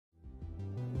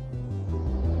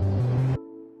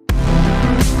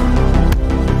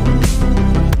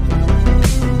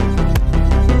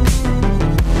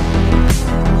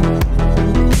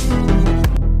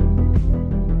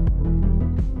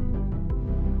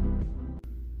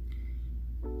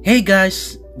Hey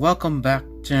guys, welcome back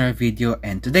to another video,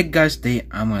 and today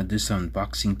I'm gonna do some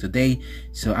unboxing today.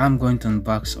 So I'm going to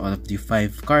unbox all of the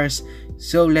 5 cars.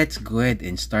 So let's go ahead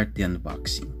and start the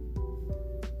unboxing.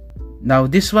 Now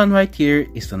this one right here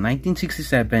is the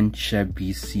 1967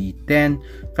 Chevy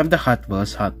C10 from the Hot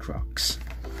Wheels Hot Rocks.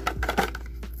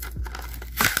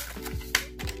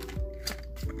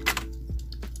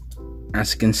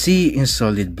 As you can see, in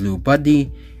solid blue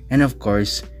body, and of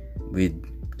course with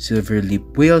silver lip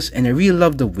wheels, and I really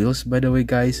love the wheels, by the way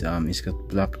guys. It's got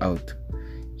black out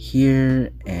here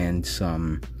and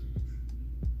some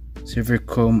silver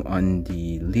chrome on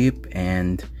the lip,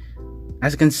 and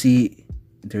as you can see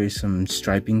there is some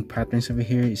striping patterns over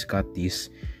here. It's got this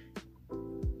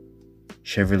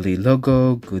Chevrolet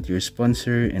logo, Goodyear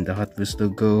sponsor, and the Hot Wheels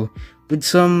logo with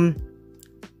some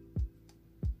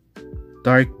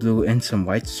dark blue and some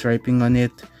white striping on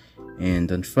it.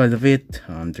 And on front of it,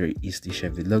 there is the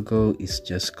Chevy logo. It's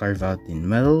just carved out in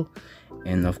metal,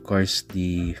 and of course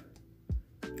the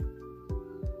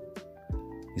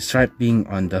striping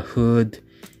on the hood.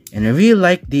 And I really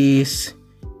like this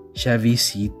Chevy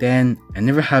C10. I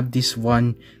never have this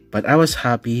one, but I was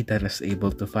happy that I was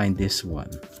able to find this one.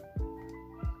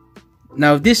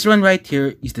 Now this one right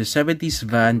here is the 70s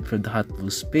van from the Hot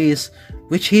Wheels Space,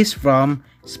 which is from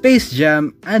Space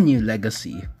Jam: A New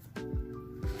Legacy.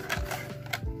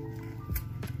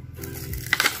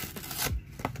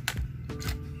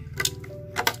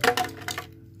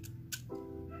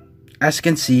 As you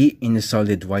can see, in a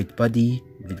solid white body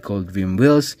with gold rim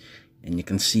wheels, and you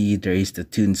can see there is the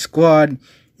Toon Squad,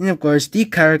 and of course the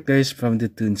characters from the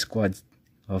Toon Squad.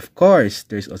 Of course,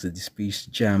 there's also the Space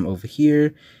Jam over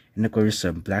here, and of course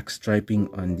some black striping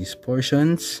on these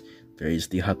portions. There is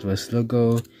the Hot Wheels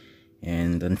logo,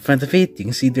 and in front of it you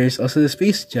can see there's also the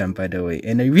Space Jam, by the way.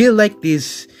 And I really like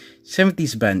this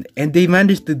 70s band, and they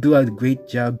managed to do a great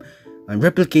job on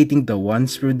replicating the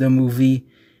ones from the movie.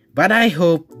 But I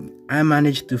hope I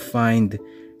managed to find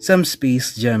some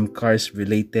Space Jam cars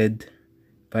related,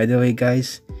 by the way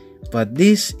guys. But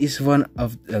this is one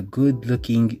of a good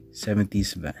looking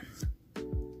 70s van.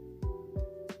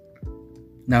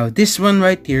 Now this one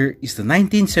right here is the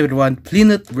 1971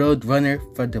 Plymouth Roadrunner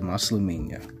for the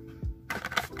Musclemania.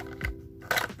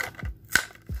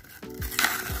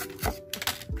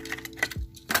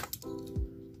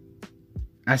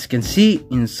 As you can see,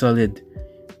 in solid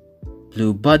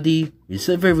blue body with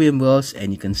silver rim wheels,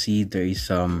 and you can see there is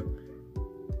some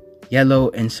yellow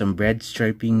and some red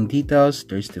striping details.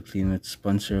 There's the Plymouth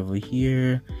sponsor over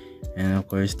here, and of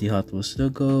course the Hot Wheels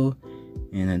logo.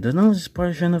 And I don't know this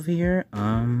portion over here,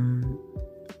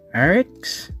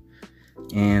 RX,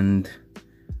 and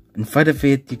in front of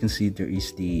it you can see there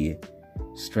is the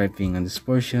striping on these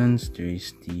portions. There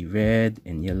is the red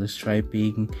and yellow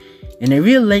striping, and I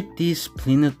really like this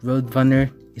Plymouth Roadrunner.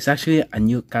 It's actually a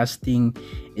new casting,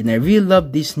 and I really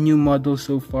love this new model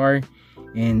so far,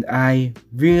 and I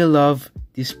really love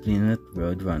this Plymouth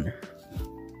Roadrunner.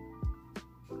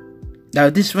 Now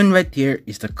this one right here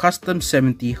is the Custom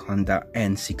 70 Honda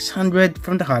N600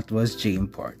 from the Hot Wheels JM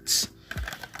Parts.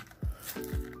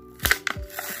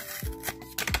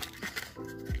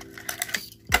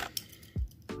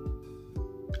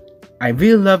 I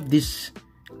really love this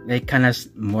like kind of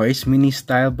Morris Mini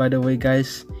style, by the way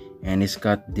guys. And it's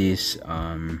got this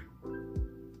I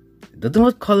don't know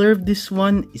what color of this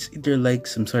one. It's either like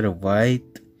some sort of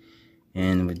white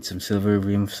and with some silver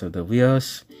rims of the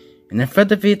wheels. And in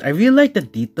front of it, I really like the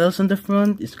details on the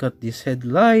front. It's got these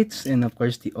headlights, and of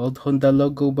course the old Honda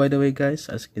logo, by the way guys,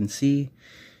 as you can see.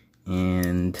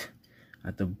 And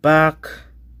at the back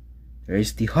there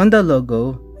is the Honda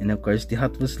logo, and of course the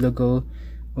Hot Wheels logo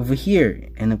over here,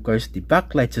 and of course the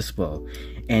backlights as well.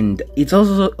 And it's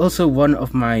also one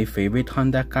of my favorite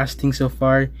Honda castings so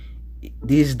far.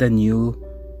 This is the new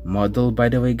model, by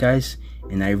the way guys,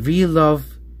 and I really love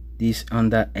this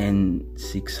Honda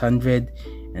N600,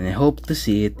 and I hope to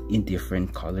see it in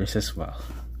different colors as well.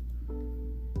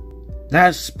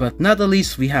 Last but not the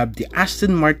least, we have the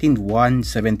Aston Martin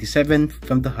 177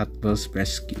 from the Hot Wheels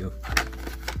Rescue.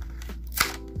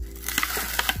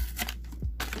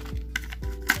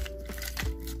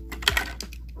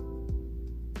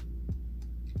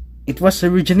 It was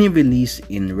originally released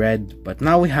in red, but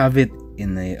now we have it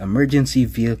in an emergency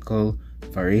vehicle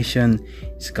variation.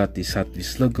 It's got this Hot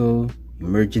Wheels logo,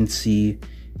 emergency,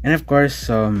 and of course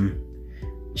some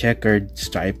checkered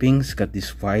striping. It's got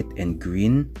this white and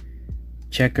green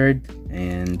checkered,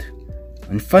 and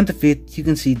in front of it you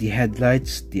can see the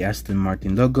headlights, the Aston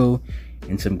Martin logo,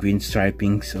 and some green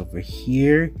stripings over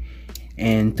here.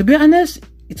 And to be honest,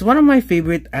 it's one of my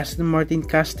favorite Aston Martin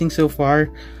castings so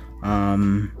far.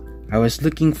 I was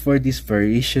looking for this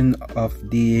variation of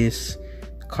this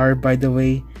car, by the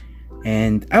way,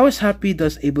 and I was happy that I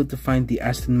was able to find the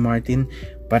Aston Martin,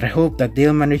 but I hope that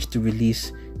they'll manage to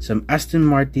release some Aston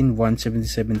Martin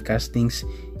 177 castings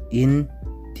in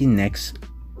the next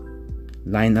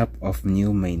lineup of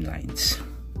new mainlines.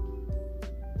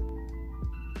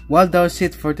 Well, that was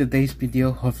it for today's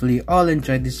video. Hopefully you all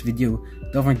enjoyed this video.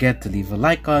 Don't forget to leave a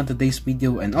like on today's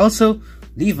video and also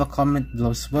leave a comment below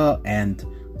as well, and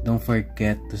don't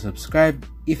forget to subscribe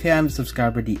if you haven't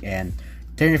subscribed already, and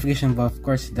turn notification bell, of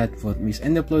course, that won't miss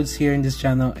any uploads here in this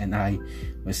channel. And I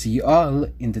will see you all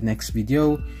in the next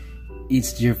video.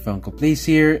 It's your Funko Plays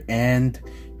here, and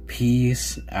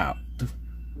peace out.